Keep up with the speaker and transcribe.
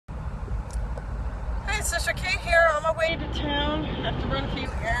Hey, Sister Kate here. On my way to town. I have to run a few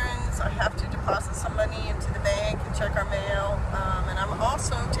errands. I have to deposit some money into the bank and check our mail. And I'm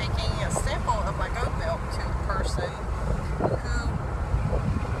also taking a sample of my goat milk to a person who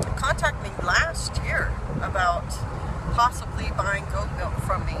contacted me last year about possibly buying goat milk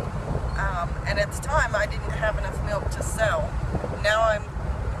from me. And at the time, I didn't have enough milk to sell. Now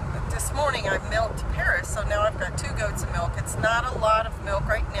this morning I milked Paris, so now I've got 2 goats of milk. It's not a lot of milk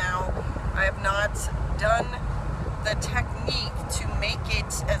right now. I have not done the technique to make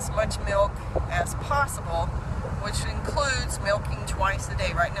it as much milk as possible, which includes milking twice a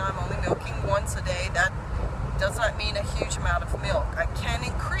day. Right now I'm only milking once a day. That does not mean a huge amount of milk. I can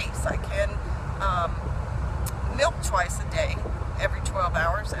increase. I can milk twice a day, every 12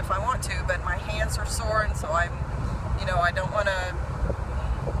 hours if I want to, but my hands are sore, and so I don't want to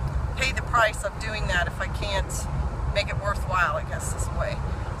pay the price of doing that if I can't make it worthwhile, I guess is the way.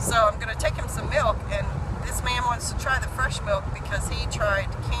 So I'm going to take him some milk, and this man wants to try the fresh milk because he tried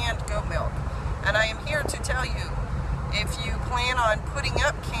canned goat milk. And I am here to tell you, if you plan on putting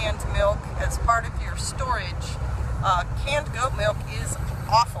up canned milk as part of your storage, canned goat milk is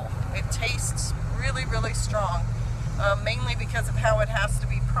awful. It tastes really, really strong, mainly because of how it has to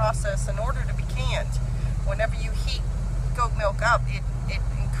be processed in order to be canned. Whenever you heat goat milk up, it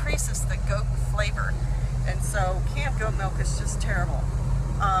increases the goat flavor, and so canned goat milk is just terrible.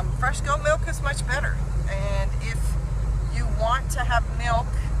 Fresh goat milk is much better, and if you want to have milk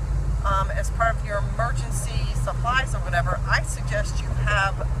as part of your emergency supplies or whatever, I suggest you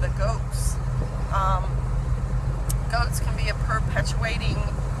have the goats. Goats can be a perpetuating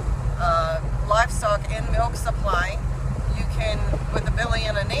livestock and milk supply. You can, with a billy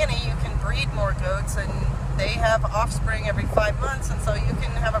and a nanny, you can breed more goats, and they have offspring every 5 months, and so you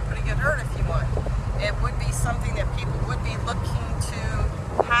can have a pretty good herd if you want. It would be something that people would be looking to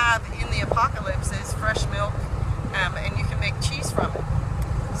have in the apocalypse, is fresh milk, and you can make cheese from it.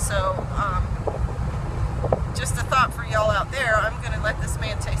 So just a thought for y'all out there. I'm going to let this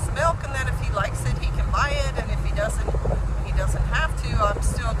man taste the milk, and then if he likes it, he can buy it, and if he doesn't have to. I'm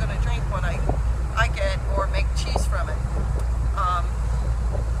still going to drink what I get or make cheese from it.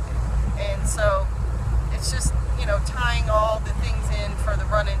 And so it's just, tying all the things in for the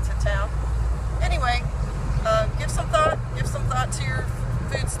run into town. Anyway, give some thought to your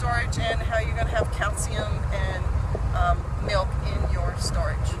food storage and how you're going to have calcium and milk in your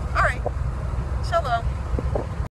storage. All right, shalom.